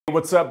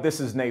What's up? This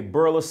is Nate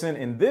Burleson,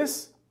 and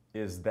this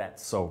is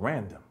That's So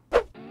Random.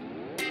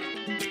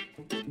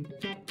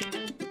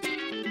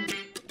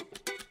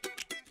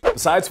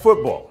 Besides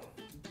football,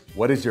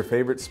 what is your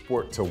favorite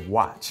sport to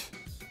watch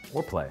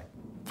or play?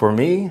 For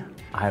me,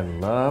 I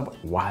love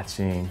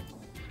watching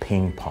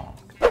ping pong.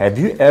 Have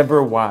you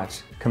ever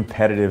watched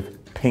competitive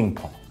ping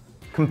pong?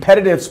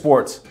 Competitive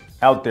sports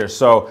out there.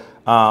 So,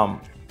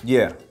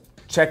 yeah,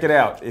 check it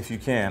out if you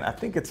can. I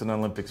think it's an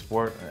Olympic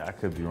sport. I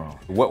could be wrong.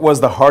 What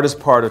was the hardest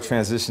part of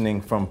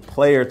transitioning from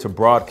player to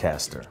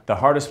broadcaster? The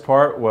hardest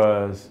part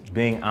was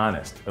being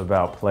honest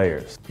about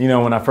players. You know,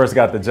 when I first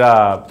got the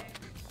job,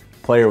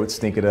 player would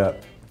stink it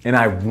up. And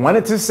I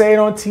wanted to say it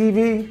on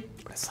TV,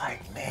 but it's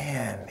like,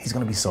 man, he's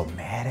gonna be so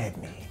mad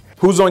at me.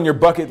 Who's on your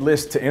bucket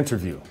list to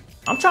interview?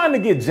 I'm trying to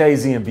get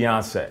Jay-Z and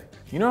Beyonce.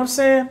 You know what I'm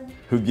saying?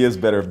 Who gives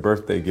better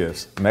birthday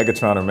gifts,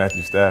 Megatron or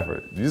Matthew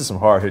Stafford? These are some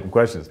hard-hitting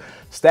questions.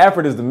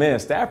 Stafford is the man.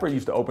 Stafford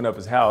used to open up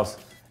his house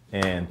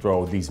and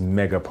throw these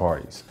mega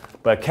parties.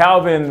 But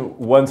Calvin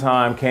one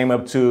time came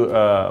up to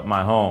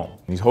my home.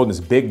 He's holding this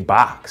big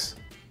box,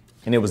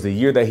 and it was the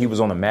year that he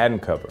was on the Madden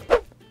cover.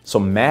 So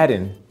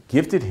Madden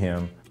gifted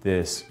him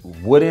this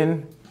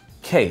wooden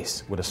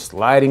case with a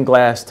sliding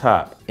glass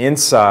top.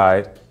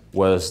 Inside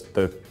was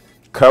the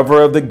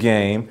cover of the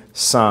game,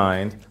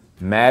 signed,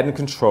 Madden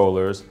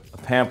controllers, a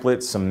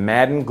pamphlet, some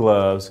Madden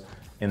gloves,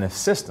 and a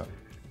system,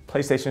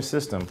 PlayStation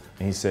system.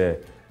 And he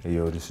said, hey,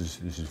 yo, this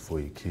is for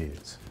your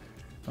kids.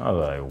 I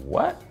was like,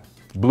 what?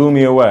 Blew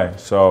me away.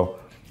 So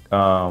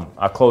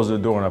I closed the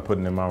door and I put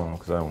it in my room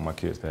because I want my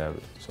kids to have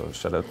it. So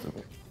shout out to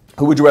me.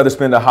 Who would you rather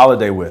spend a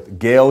holiday with,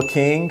 Gayle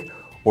King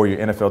or your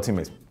NFL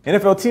teammates?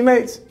 NFL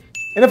teammates?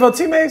 NFL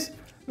teammates?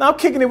 Now I'm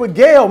kicking it with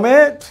Gayle,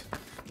 man.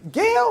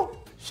 Gayle?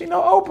 She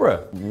know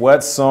Oprah.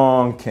 What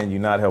song can you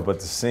not help but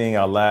to sing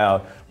out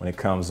loud when it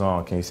comes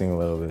on? Can you sing a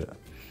little bit?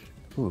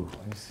 Ooh,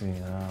 let me see.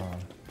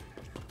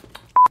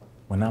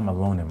 When I'm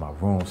alone in my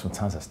room,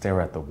 sometimes I stare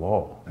at the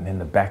wall. And in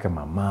the back of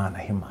my mind,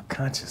 I hear my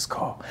conscience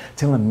call,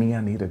 telling me I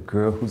need a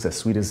girl who's as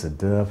sweet as a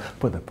dove.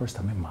 For the first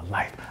time in my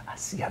life, I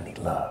see I need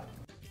love.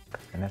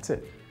 And that's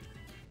it.